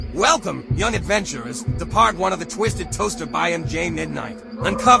Welcome, young adventurers, to part 1 of the Twisted Toaster by MJ Midnight.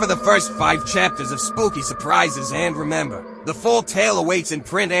 Uncover the first 5 chapters of spooky surprises and remember, the full tale awaits in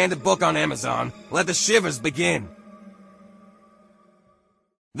print and a book on Amazon. Let the shivers begin.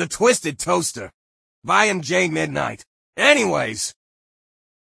 The Twisted Toaster by MJ Midnight. Anyways.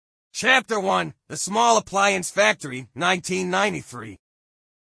 Chapter 1, The Small Appliance Factory, 1993.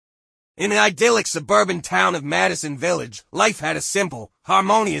 In the idyllic suburban town of Madison Village, life had a simple,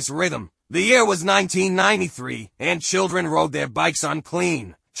 harmonious rhythm. The year was 1993, and children rode their bikes on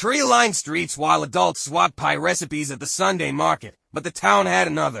clean, tree-lined streets while adults swapped pie recipes at the Sunday market. But the town had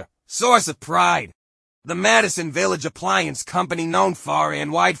another source of pride. The Madison Village Appliance Company, known far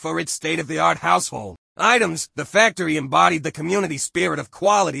and wide for its state-of-the-art household items, the factory embodied the community spirit of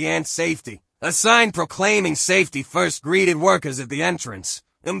quality and safety. A sign proclaiming safety first greeted workers at the entrance,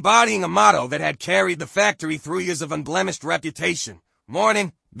 embodying a motto that had carried the factory through years of unblemished reputation.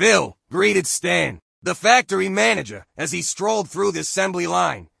 "Morning, Bill," greeted Stan, the factory manager, as he strolled through the assembly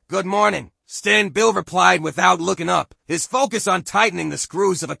line. "Good morning, Stan," Bill replied without looking up, his focus on tightening the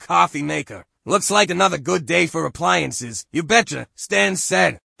screws of a coffee maker. "Looks like another good day for appliances." "You betcha," Stan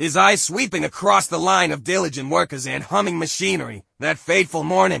said, his eyes sweeping across the line of diligent workers and humming machinery. That fateful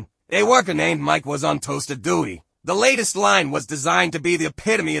morning, a worker named Mike was on toaster duty. The latest line was designed to be the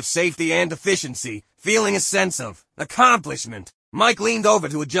epitome of safety and efficiency. Feeling a sense of accomplishment, Mike leaned over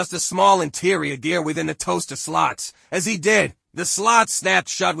to adjust a small interior gear within the toaster slots. As he did, the slots snapped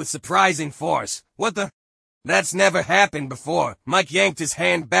shut with surprising force. "What the? That's never happened before." Mike yanked his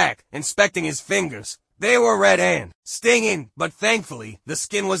hand back, inspecting his fingers. They were red and stinging, but thankfully, the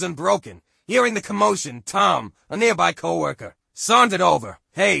skin was unbroken. Hearing the commotion, Tom, a nearby coworker, sauntered over.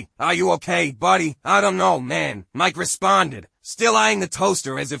 "Hey, are you okay, buddy?" "I don't know, man," Mike responded, still eyeing the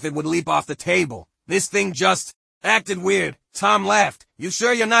toaster as if it would leap off the table. "This thing just acted weird." Tom laughed. "You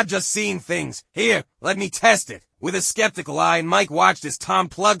sure you're not just seeing things? Here, let me test it." With a skeptical eye, Mike watched as Tom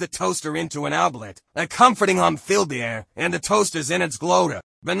plugged the toaster into an outlet. A comforting hum filled the air, and the toaster's innards glowed a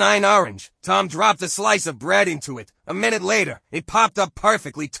benign orange. Tom dropped a slice of bread into it. A minute later, it popped up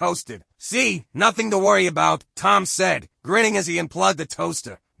perfectly toasted. "See, nothing to worry about," Tom said, grinning as he unplugged the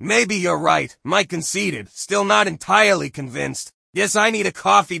toaster. "Maybe you're right," Mike conceded, still not entirely convinced. "Guess I need a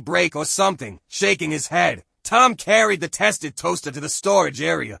coffee break or something," shaking his head. Tom carried the tested toaster to the storage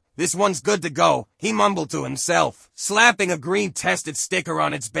area. "This one's good to go," he mumbled to himself, slapping a green tested sticker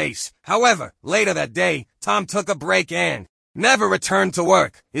on its base. However, later that day, Tom took a break and never returned to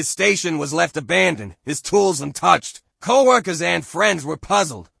work. His station was left abandoned, his tools untouched. Co-workers and friends were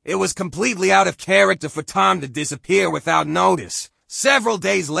puzzled. It was completely out of character for Tom to disappear without notice. Several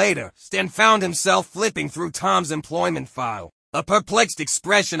days later, Stan found himself flipping through Tom's employment file, a perplexed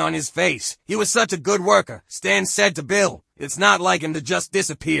expression on his face. "He was such a good worker," Stan said to Bill. "It's not like him to just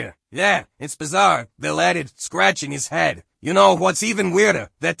disappear." "Yeah, it's bizarre," Bill added, scratching his head. "You know what's even weirder?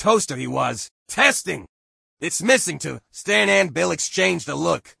 That toaster he was testing. It's missing too." Stan and Bill exchanged a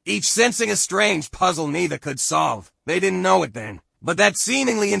look, each sensing a strange puzzle neither could solve. They didn't know it then, but that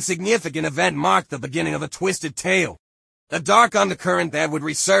seemingly insignificant event marked the beginning of a twisted tale. A dark undercurrent that would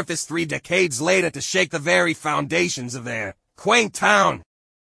resurface 3 decades later to shake the very foundations of their quaint town.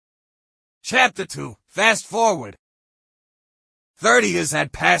 Chapter 2. Fast forward. 30 years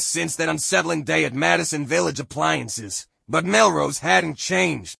had passed since that unsettling day at Madison Village Appliances, but Melrose hadn't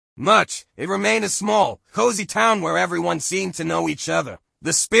changed much. It remained a small, cozy town where everyone seemed to know each other.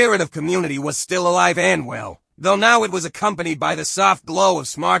 The spirit of community was still alive and well, though now it was accompanied by the soft glow of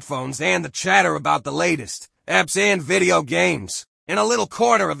smartphones and the chatter about the latest apps and video games. In a little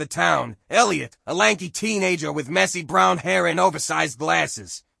corner of the town, Elliot, a lanky teenager with messy brown hair and oversized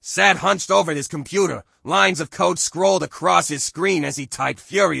glasses, sat hunched over his computer. Lines of code scrolled across his screen as he typed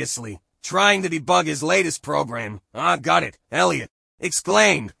furiously, trying to debug his latest program. "Ah, got it," Elliot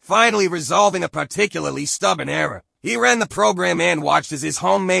exclaimed, finally resolving a particularly stubborn error. He ran the program and watched as his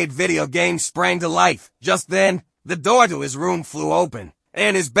homemade video game sprang to life. Just then, the door to his room flew open,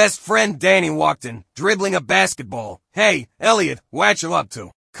 and his best friend Danny walked in, dribbling a basketball. "Hey, Elliot, what you up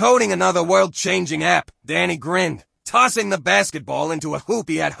to?" "Coding another world-changing app," Danny grinned, tossing the basketball into a hoop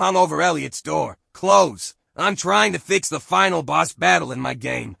he had hung over Elliot's door. "Close. I'm trying to fix the final boss battle in my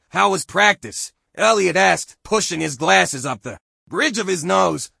game." "How was practice?" Elliot asked, pushing his glasses up the bridge of his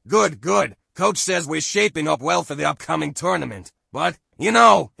nose. "Good, good. Coach says we're shaping up well for the upcoming tournament. But, you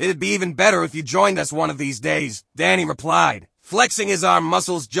know, it'd be even better if you joined us one of these days," Danny replied, flexing his arm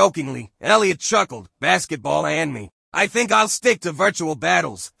muscles jokingly. Elliot chuckled. "Basketball and me. I think I'll stick to virtual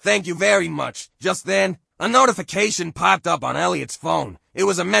battles. Thank you very much." Just then, a notification popped up on Elliot's phone. It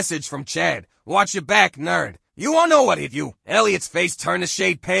was a message from Chad. "Watch your back, nerd." You all know what hit you. Elliot's face turned a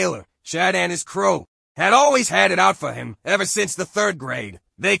shade paler. Chad and his crew had always had it out for him ever since the 3rd grade.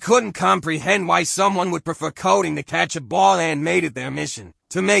 They couldn't comprehend why someone would prefer coding to catch a ball and made it their mission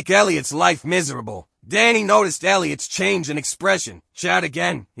to make Elliot's life miserable. Danny noticed Elliot's change in expression. Chad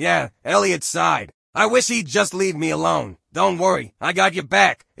again. Yeah, Elliot sighed. I wish he'd just leave me alone. Don't worry, I got your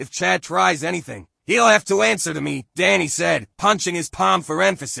back. If Chad tries anything, he'll have to answer to me, Danny said, punching his palm for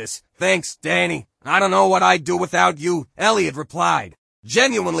emphasis. Thanks, Danny. I don't know what I'd do without you, Elliot replied.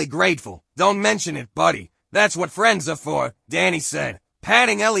 Genuinely grateful. Don't mention it, buddy. That's what friends are for, Danny said,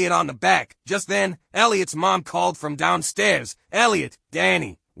 patting Elliot on the back. Just then, Elliot's mom called from downstairs. Elliot,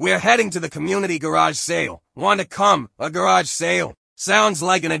 Danny, we're heading to the community garage sale. Want to come? A garage sale? Sounds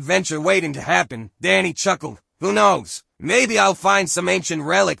like an adventure waiting to happen, Danny chuckled. Who knows? Maybe I'll find some ancient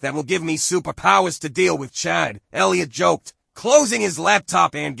relic that will give me superpowers to deal with Chad, Elliot joked, closing his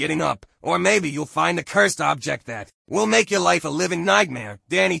laptop and getting up. Or maybe you'll find a cursed object that will make your life a living nightmare,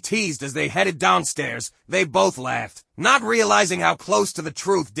 Danny teased as they headed downstairs. They both laughed, not realizing how close to the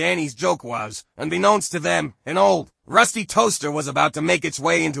truth Danny's joke was. Unbeknownst to them, an old, rusty toaster was about to make its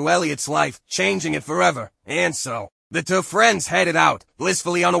way into Elliot's life, changing it forever. And so, the two friends headed out,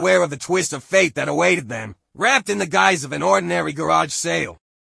 blissfully unaware of the twist of fate that awaited them, wrapped in the guise of an ordinary garage sale.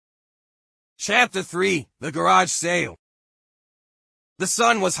 Chapter 3, The Garage Sale. The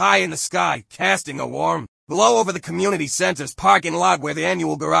sun was high in the sky, casting a warm glow over the community center's parking lot where the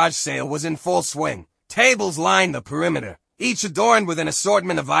annual garage sale was in full swing. Tables lined the perimeter, each adorned with an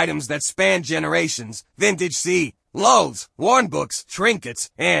assortment of items that spanned generations, vintage C.Lo's, worn books, trinkets,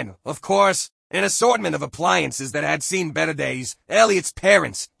 and, of course, an assortment of appliances that had seen better days. Elliot's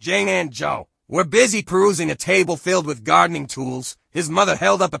parents, Jane and Joe, were busy perusing a table filled with gardening tools. His mother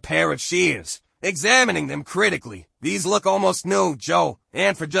held up a pair of shears, examining them critically. These look almost new, Joe,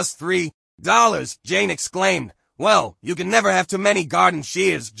 and for just $3, Jane exclaimed. Well, you can never have too many garden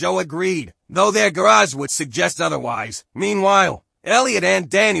shears, Joe agreed, though their garage would suggest otherwise. Meanwhile, Elliot and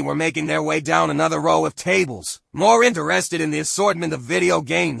Danny were making their way down another row of tables, more interested in the assortment of video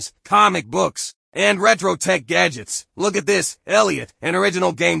games, comic books, and retro tech gadgets. Look at this, Elliot, an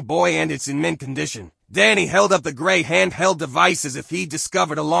original Game Boy and it's in mint condition. Danny held up the gray handheld device as if he'd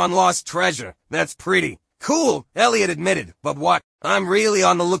discovered a long-lost treasure. That's pretty cool, Elliot admitted, but what I'm really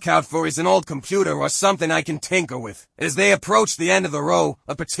on the lookout for is an old computer or something I can tinker with. As they approached the end of the row,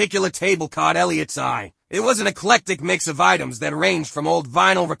 a particular table caught Elliot's eye. It was an eclectic mix of items that ranged from old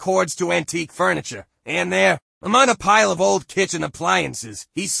vinyl records to antique furniture. And there, among a pile of old kitchen appliances,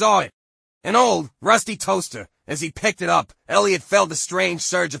 he saw it. An old, rusty toaster. As he picked it up, Elliot felt a strange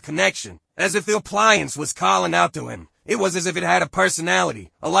surge of connection, as if the appliance was calling out to him. It was as if it had a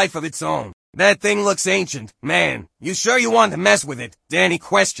personality, a life of its own. That thing looks ancient, man. You sure you want to mess with it? Danny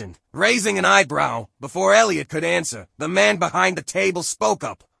questioned, raising an eyebrow. Before Elliot could answer, the man behind the table spoke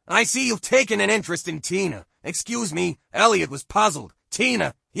up. I see you've taken an interest in Tina. Excuse me, Elliot was puzzled.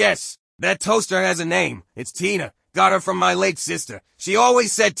 Tina? Yes, that toaster has a name. It's Tina. Got her from my late sister. She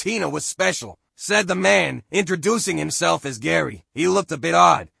always said Tina was special, said the man, introducing himself as Gary. He looked a bit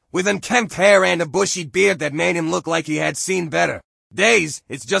odd, with unkempt hair and a bushy beard that made him look like he had seen better days.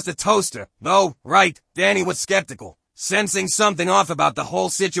 It's just a toaster, though, right? Danny was skeptical, sensing something off about the whole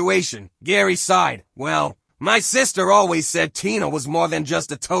situation. Gary sighed. Well, my sister always said Tina was more than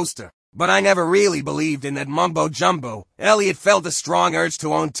just a toaster, but I never really believed in that mumbo-jumbo. Elliot felt a strong urge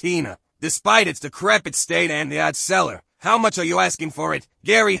to own Tina, despite its decrepit state and the odd seller. How much are you asking for it?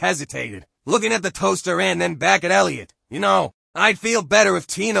 Gary hesitated, looking at the toaster and then back at Elliot. You know, I'd feel better if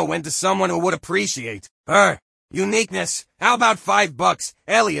Tina went to someone who would appreciate her uniqueness. How about $5?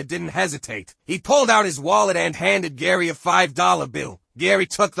 Elliot didn't hesitate. He pulled out his wallet and handed Gary a $5 bill. Gary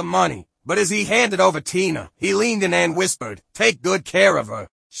took the money, but as he handed over Tina, he leaned in and whispered, take good care of her.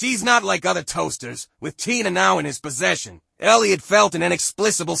 She's not like other toasters. With Tina now in his possession, Elliot felt an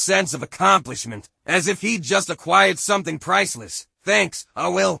inexplicable sense of accomplishment, as if he'd just acquired something priceless. Thanks, I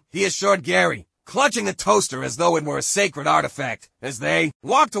will, he assured Gary, clutching the toaster as though it were a sacred artifact. As they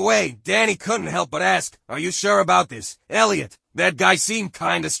walked away, Danny couldn't help but ask, are you sure about this, Elliot? That guy seemed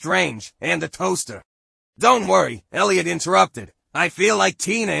kinda strange, and the toaster. Don't worry, Elliot interrupted. I feel like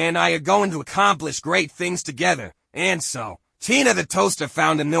Tina and I are going to accomplish great things together. And so, Tina the toaster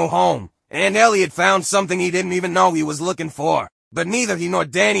found a new home, and Elliot found something he didn't even know he was looking for. But neither he nor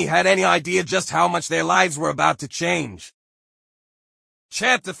Danny had any idea just how much their lives were about to change.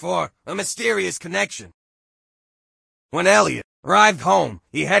 Chapter 4, A Mysterious Connection. When Elliot arrived home,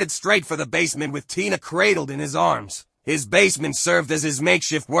 he headed straight for the basement with Tina cradled in his arms. His basement served as his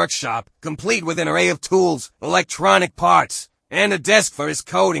makeshift workshop, complete with an array of tools, electronic parts, and a desk for his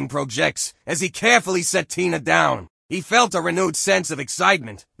coding projects as he carefully set Tina down. He felt a renewed sense of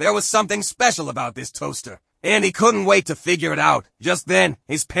excitement. There was something special about this toaster, and he couldn't wait to figure it out. Just then,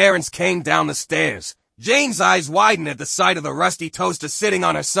 his parents came down the stairs. Jane's eyes widened at the sight of the rusty toaster sitting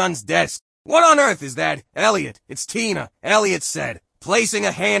on her son's desk. "What on earth is that, Elliot?" "It's Tina," Elliot said, placing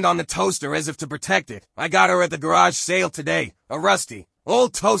a hand on the toaster as if to protect it. "I got her at the garage sale today. A rusty,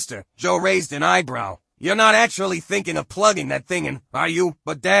 old toaster." Joe raised an eyebrow. "You're not actually thinking of plugging that thing in, are you?"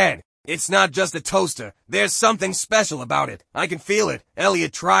 "But Dad, it's not just a toaster. There's something special about it. I can feel it,"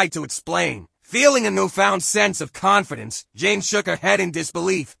 Elliot tried to explain. Feeling a newfound sense of confidence, Jane shook her head in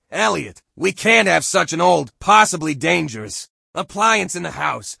disbelief. "Elliot, we can't have such an old, possibly dangerous appliance in the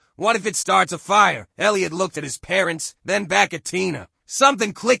house. What if it starts a fire?" Elliot looked at his parents, then back at Tina.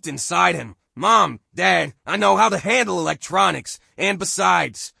 Something clicked inside him. "Mom, Dad, I know how to handle electronics, and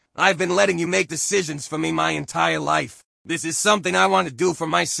besides, I've been letting you make decisions for me my entire life. This is something I want to do for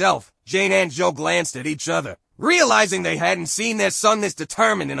myself." Jane and Joe glanced at each other, realizing they hadn't seen their son this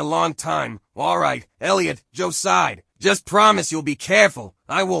determined in a long time. "All right, Elliot," Joe sighed. "Just promise you'll be careful."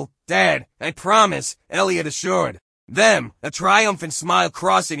 "I will, Dad, I promise," Elliot assured them, a triumphant smile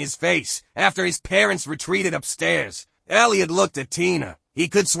crossing his face after his parents retreated upstairs. Elliot looked at Tina. He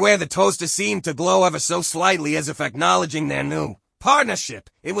could swear the toaster seemed to glow ever so slightly as if acknowledging their new partnership.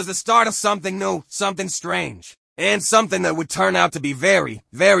 It was the start of something new, something strange, and something that would turn out to be very,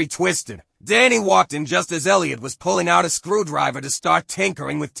 very twisted. Danny walked in just as Elliot was pulling out a screwdriver to start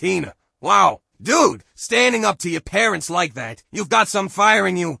tinkering with Tina. "Wow, dude, standing up to your parents like that, you've got some fire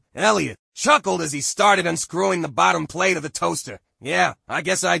in you," Elliot chuckled as he started unscrewing the bottom plate of the toaster. "Yeah, I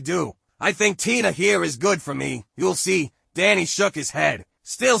guess I do. I think Tina here is good for me. You'll see." Danny shook his head,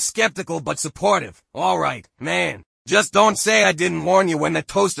 still skeptical but supportive. "All right, man. Just don't say I didn't warn you when the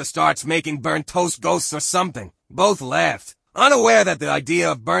toaster starts making burnt toast ghosts or something." Both laughed, unaware that the idea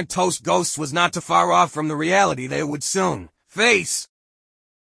of burnt toast ghosts was not too far off from the reality they would soon face.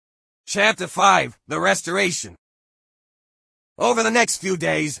 Chapter 5, The Restoration. Over the next few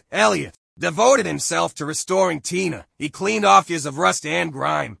days, Elliot devoted himself to restoring Tina. He cleaned off years of rust and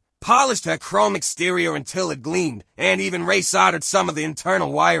grime, polished her chrome exterior until it gleamed, and even resoldered some of the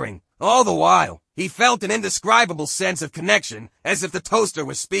internal wiring. All the while, he felt an indescribable sense of connection, as if the toaster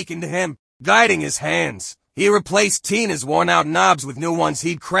was speaking to him, guiding his hands. He replaced Tina's worn-out knobs with new ones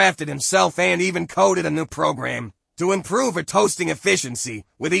he'd crafted himself and even coded a new program to improve her toasting efficiency.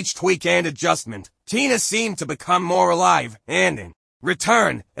 With each tweak and adjustment, Tina seemed to become more alive, and in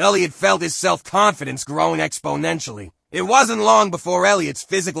return, Elliot felt his self-confidence growing exponentially. It wasn't long before Elliot's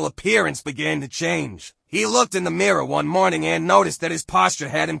physical appearance began to change. He looked in the mirror one morning and noticed that his posture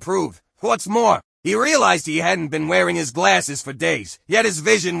had improved. What's more, he realized he hadn't been wearing his glasses for days, yet his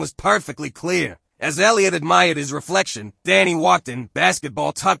vision was perfectly clear. As Elliot admired his reflection, Danny walked in,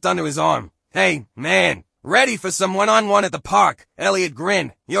 basketball tucked under his arm. "Hey, man, ready for some one-on-one at the park?" Elliot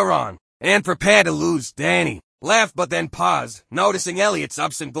grinned. "You're on." "And prepare to lose." Danny laughed but then paused, noticing Elliot's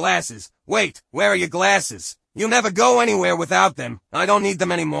absent glasses. "Wait, where are your glasses?" "You never go anywhere without them." "I don't need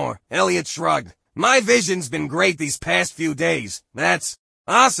them anymore." Elliot shrugged. "My vision's been great these past few days." "That's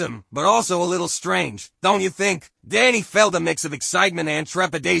awesome, but also a little strange, don't you think?" Danny felt a mix of excitement and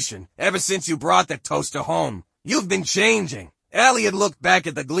trepidation. "Ever since you brought that toaster home, you've been changing." Elliot looked back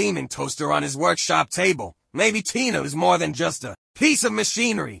at the gleaming toaster on his workshop table. Maybe Tina is more than just a piece of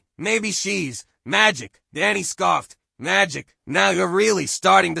machinery. Maybe she's magic. Danny scoffed. "Magic? Now you're really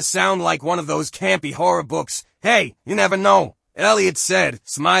starting to sound like one of those campy horror books." "Hey, you never know," Elliot said,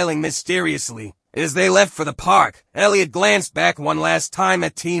 smiling mysteriously. As they left for the park, Elliot glanced back one last time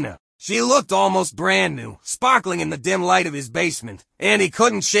at Tina. She looked almost brand new, sparkling in the dim light of his basement, and he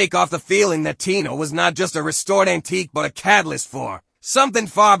couldn't shake off the feeling that Tina was not just a restored antique but a catalyst for something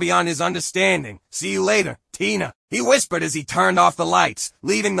far beyond his understanding. "See you later, Tina," he whispered as he turned off the lights,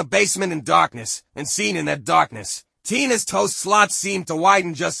 leaving the basement in darkness. And seen in that darkness, Tina's toast slots seemed to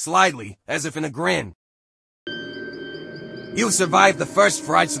widen just slightly, as if in a grin. You survived the first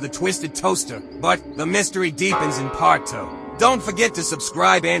frights of the Twisted Toaster, but the mystery deepens in part 2. Don't forget to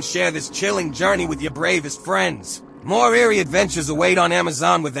subscribe and share this chilling journey with your bravest friends. More eerie adventures await on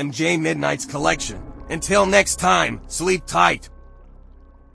Amazon with MJ Midnight's collection. Until next time, sleep tight.